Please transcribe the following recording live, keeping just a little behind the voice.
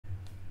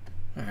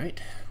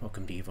Alright,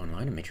 welcome to EVE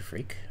Online, I'm Major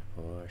Freak,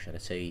 or should I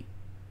say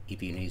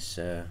EVE Uni's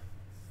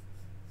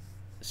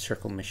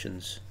circle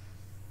missions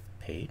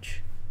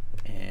page,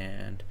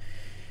 and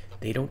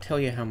they don't tell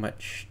you how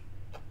much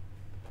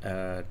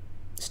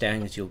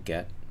standings you'll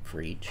get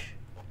for each,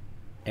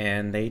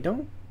 and they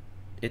don't,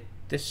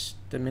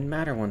 the Min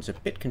Matter one's a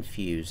bit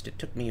confused. It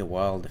took me a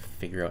while to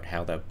figure out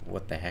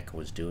what the heck I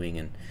was doing,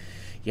 and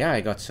yeah,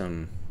 I got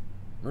some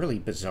really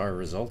bizarre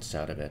results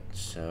out of it,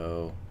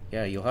 so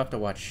yeah, you'll have to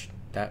watch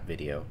that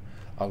video.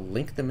 I'll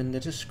link them in the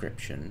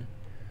description,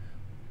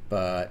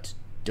 but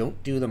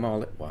don't do them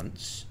all at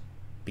once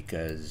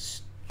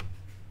because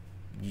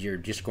you're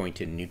just going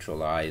to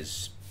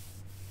neutralize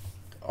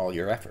all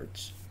your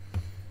efforts.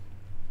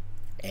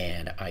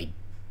 And I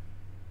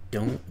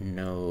don't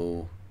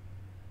know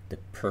the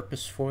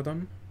purpose for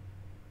them.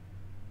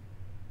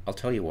 I'll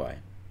tell you why.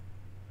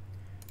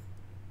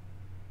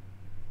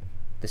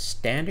 The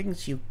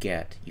standings you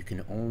get, you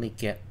can only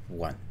get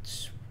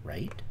once,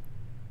 right?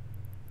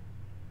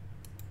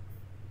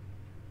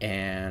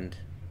 And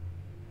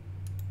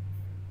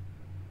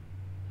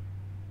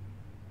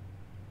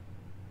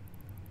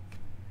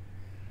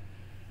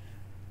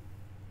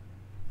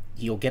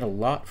you'll get a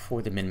lot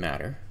for the Min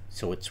Matter,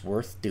 so it's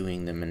worth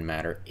doing the Min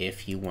Matter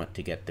if you want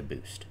to get the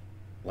boost.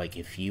 Like,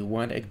 if you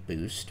want a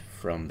boost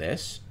from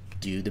this,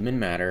 do the Min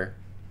Matter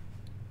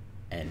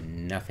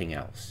and nothing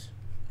else.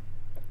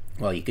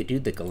 Well, you could do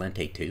the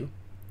Galente too,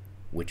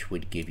 which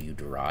would give you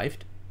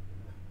derived.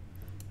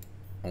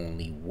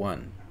 Only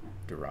one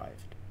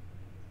derived.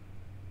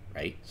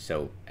 Right?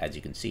 So, as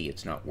you can see,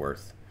 it's not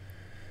worth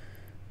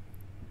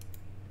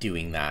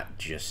doing that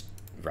just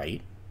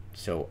right.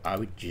 So I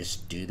would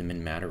just do them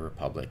in Matter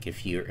Republic.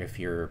 If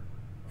you're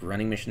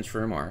running missions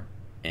for MR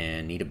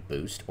and need a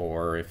boost,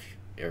 or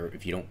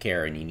if you don't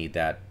care and you need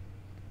that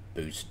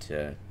boost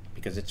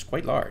because it's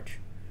quite large,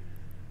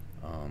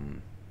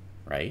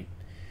 right?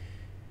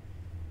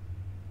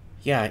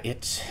 Yeah,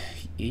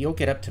 you'll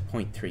get up to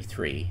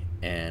 0.33,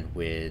 and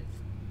with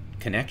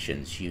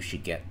connections you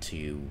should get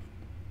to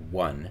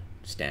 1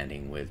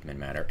 standing with Min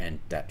Matter, and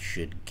that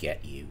should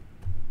get you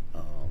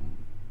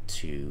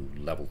to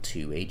level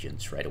 2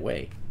 agents right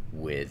away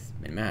with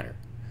Min Matter.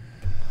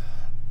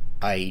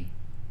 I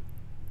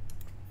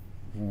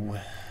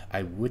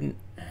wouldn't,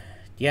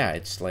 yeah,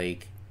 it's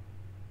like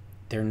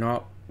they're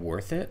not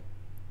worth it,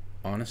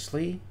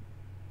 honestly,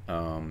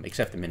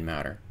 except the Min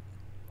Matter,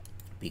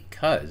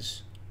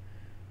 because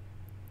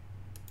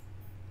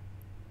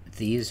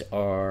these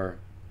are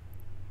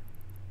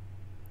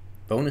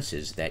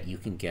bonuses that you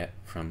can get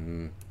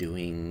from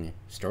doing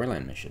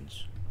storyline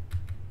missions,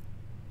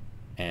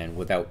 and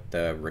without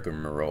the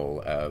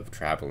rigmarole of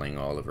traveling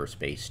all over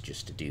space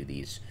just to do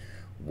these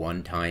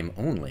one-time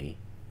only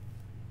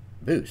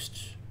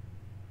boosts,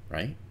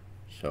 right?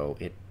 So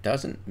it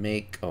doesn't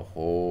make a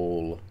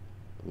whole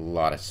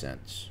lot of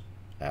sense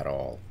at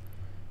all.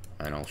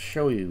 And I'll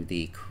show you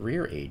the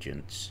career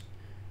agents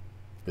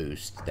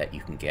boost that you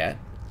can get.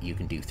 You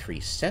can do 3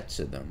 sets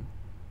of them.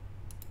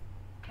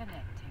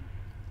 Connecting.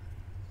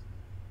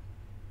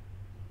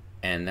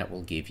 And that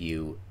will give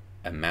you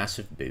a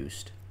massive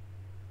boost,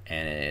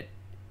 and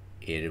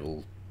it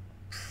will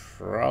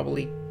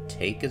probably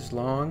take as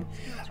long.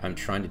 I'm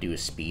trying to do a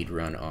speed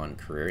run on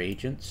career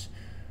agents.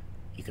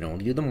 You can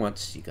only do them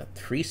once. You got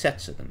 3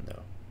 sets of them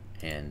though,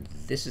 and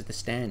this is the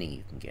standing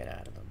you can get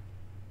out of them.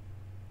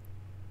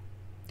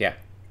 Yeah,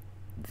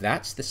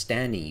 that's the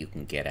standing you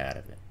can get out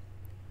of it,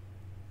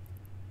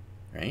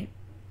 right?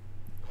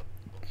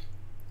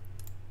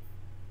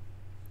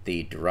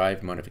 The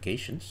derived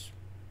modifications,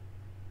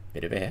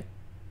 bit of a hit,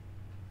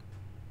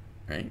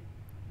 right?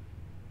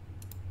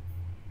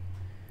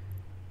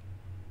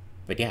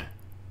 But yeah,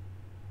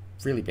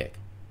 really big,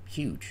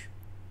 huge.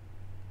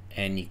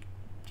 And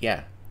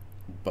yeah,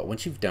 but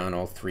once you've done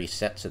all 3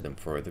 sets of them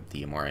for the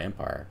MR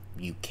Empire,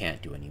 you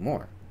can't do any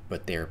more.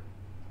 But they're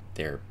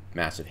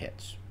massive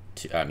hits.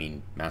 I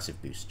mean,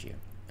 massive boosts to you.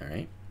 All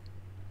right.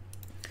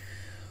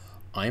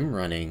 I'm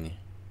running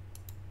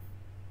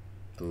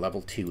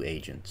level 2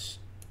 agents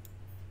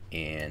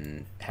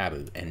in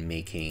Habu and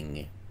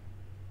making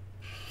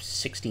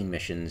 16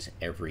 missions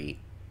every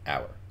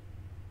hour.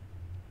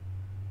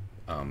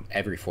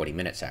 Every 40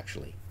 minutes,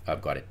 actually,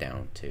 I've got it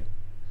down to.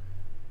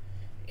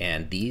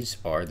 And these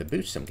are the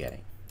boosts I'm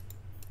getting.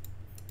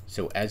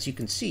 So as you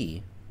can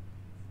see,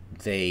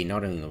 they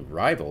not only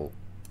rival,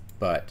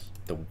 but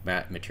the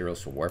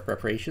materials for war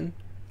preparation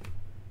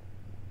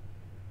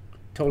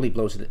totally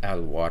blows it out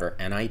of the water.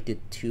 And I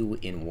did 2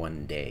 in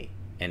 1 day,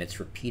 and it's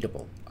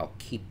repeatable. I'll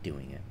keep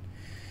doing it.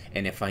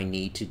 And if I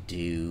need to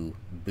do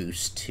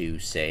boost to,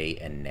 say,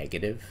 a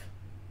negative,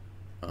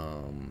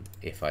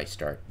 if I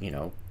start, you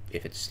know,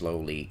 if it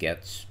slowly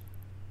gets,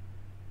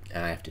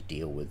 and I have to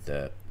deal with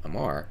the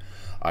MR,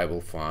 I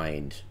will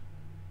find,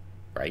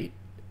 right,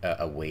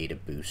 a way to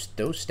boost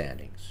those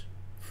standings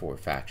for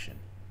faction.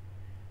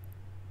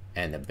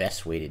 And the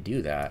best way to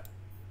do that,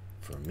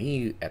 for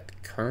me,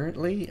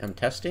 currently, I'm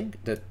testing,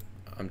 that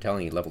I'm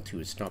telling you, level 2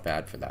 is not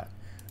bad for that.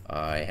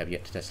 I have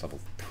yet to test level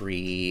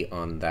 3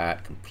 on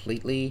that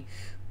completely,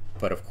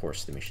 but of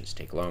course the missions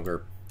take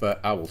longer. But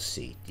I will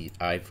see.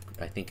 I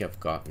think I've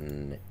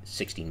gotten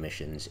 16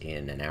 missions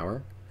in an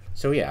hour.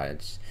 So yeah,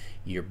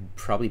 you're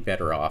probably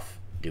better off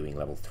doing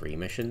level 3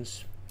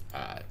 missions.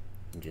 I'm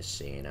just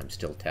saying, I'm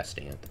still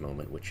testing at the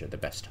moment which are the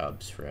best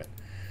hubs for it.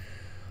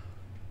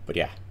 But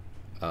yeah,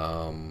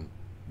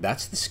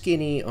 that's the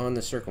skinny on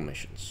the circle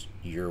missions.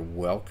 You're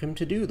welcome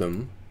to do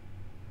them.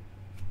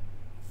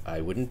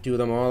 I wouldn't do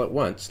them all at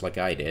once like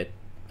I did.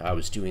 I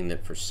was doing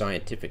that for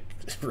scientific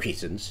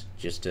reasons,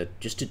 just to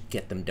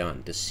get them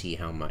done, to see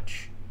how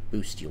much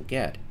boost you'll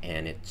get,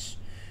 and it's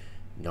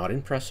not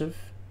impressive.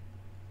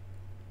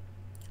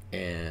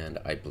 And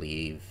I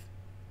believe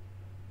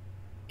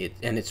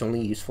it's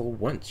only useful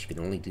once. You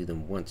can only do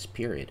them once,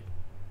 period.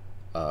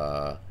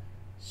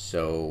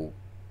 So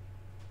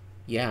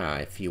yeah,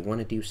 if you want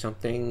to do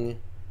something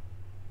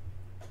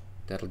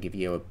that'll give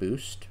you a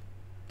boost,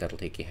 that'll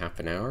take you half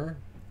an hour,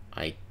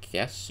 I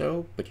guess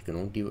so, but you can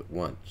only do it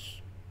once.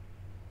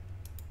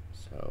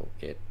 So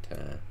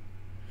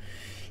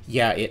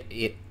yeah,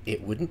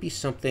 it wouldn't be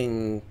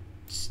something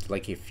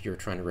like if you're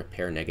trying to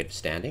repair negative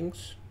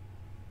standings.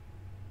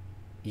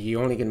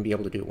 You're only going to be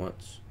able to do it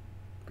once,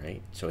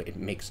 right? So it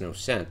makes no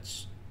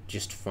sense.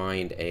 Just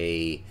find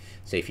say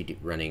if you're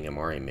running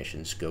MRA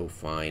missions, go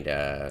find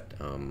a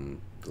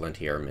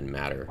Galentier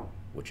Matter,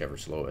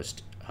 whichever's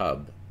lowest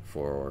hub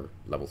for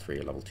level 3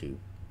 or level 2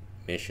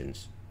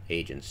 missions,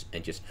 agents,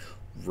 and just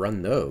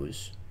run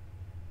those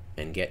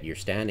and get your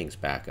standings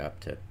back up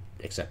to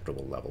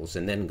acceptable levels,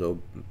 and then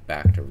go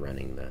back to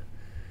running the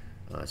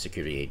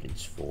security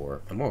agents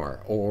for MR.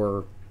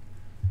 Or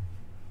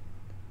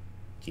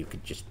you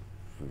could just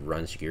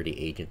run security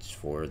agents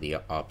for the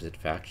opposite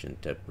faction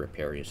to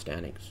repair your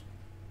standings,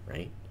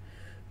 right?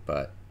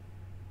 But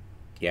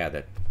yeah,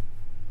 the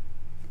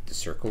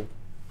circle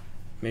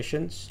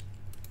missions,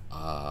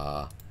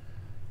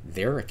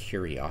 they're a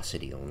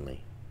curiosity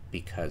only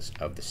because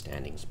of the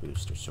standings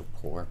boost are so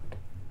poor.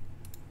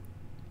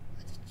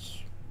 That's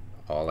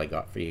all I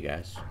got for you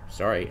guys.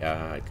 Sorry,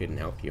 I couldn't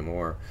help you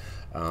more.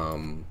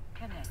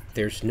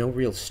 There's no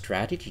real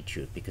strategy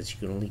to it because you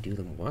can only do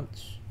them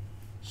once.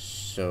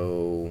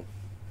 So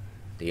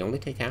they only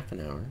take half an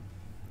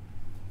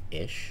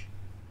hour-ish.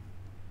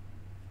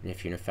 And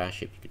if you're in a fast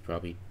ship, you could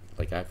probably,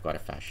 like I've got a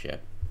fast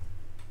ship.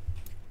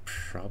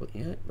 Probably,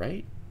 yeah,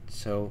 right?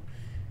 So,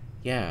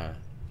 yeah.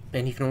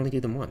 And you can only do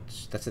them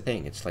once. That's the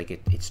thing. It's like,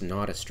 it's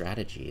not a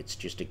strategy. It's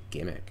just a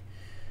gimmick.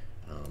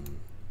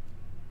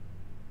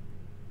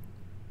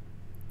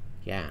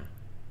 Yeah.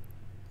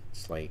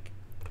 It's like,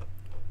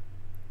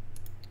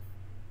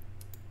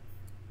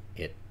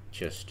 it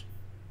just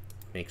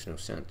makes no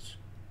sense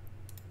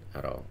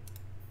at all,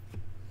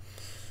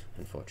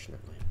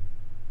 unfortunately.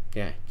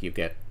 Yeah, you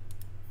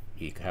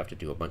have to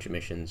do a bunch of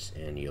missions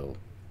and you'll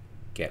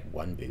get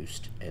one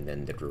boost, and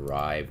then the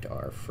derived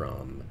are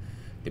from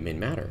the min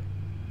matter,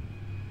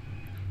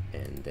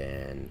 and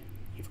then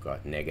you've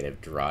got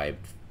negative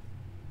derived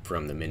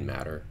from the min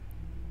matter,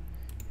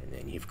 and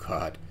then you've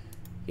got,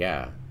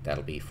 yeah,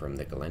 that'll be from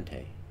the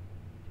Galente.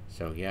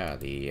 So yeah,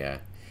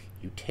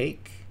 you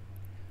take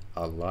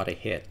a lot of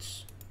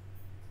hits.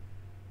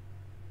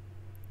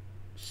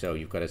 So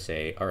you've got to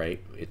say, all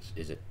right,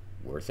 is it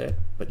worth it?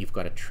 But you've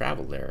got to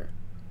travel there,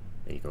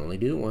 and you can only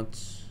do it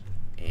once.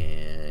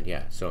 And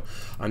yeah, so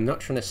I'm not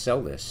trying to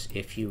sell this.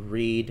 If you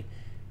read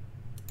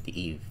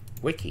the EVE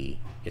wiki,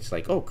 it's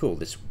like, oh cool,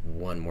 this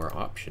one more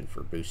option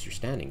for boost your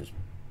standings.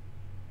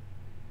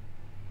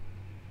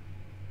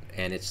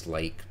 And it's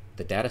like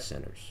the data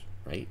centers,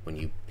 right? When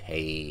you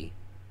pay,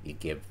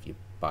 you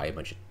buy a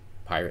bunch of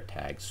pirate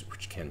tags,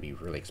 which can be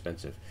really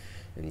expensive,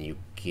 and you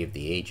give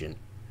the agent.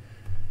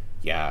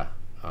 Yeah,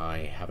 I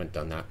haven't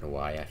done that in a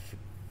while. I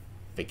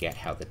forget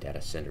how the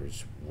data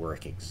centers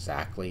work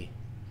exactly,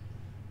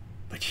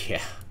 but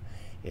yeah,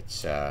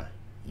 it's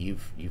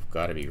you've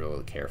got to be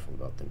really careful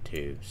about them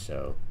too.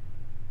 So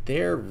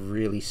they're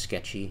really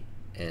sketchy,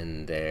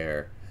 and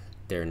they're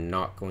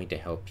not going to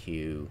help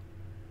you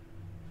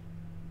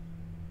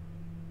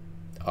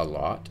a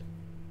lot,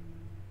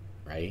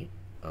 right?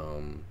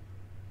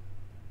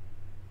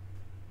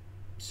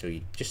 So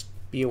you just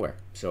be aware.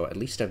 So at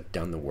least I've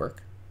done the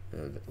work.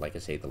 Like I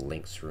say, the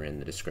links are in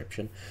the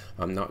description.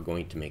 I'm not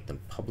going to make them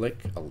public.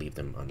 I'll leave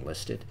them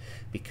unlisted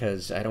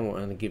because I don't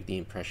want to give the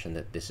impression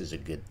that this is a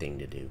good thing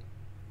to do,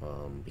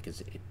 because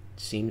it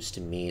seems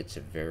to me it's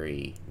a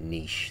very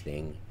niche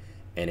thing,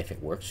 and if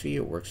it works for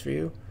you, it works for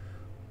you.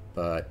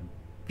 But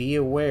be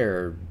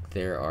aware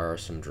there are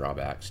some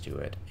drawbacks to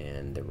it,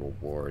 and the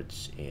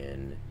rewards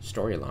in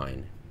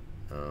storyline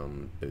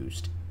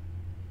boost,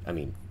 I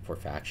mean for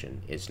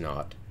faction, is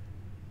not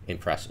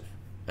impressive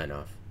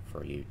enough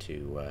for you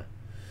to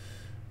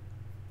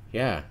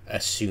yeah,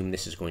 assume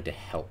this is going to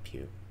help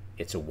you.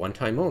 It's a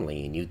one-time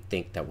only, and you'd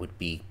think that would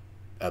be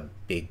a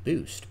big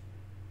boost,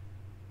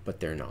 but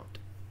they're not.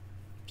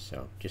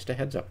 So just a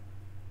heads up.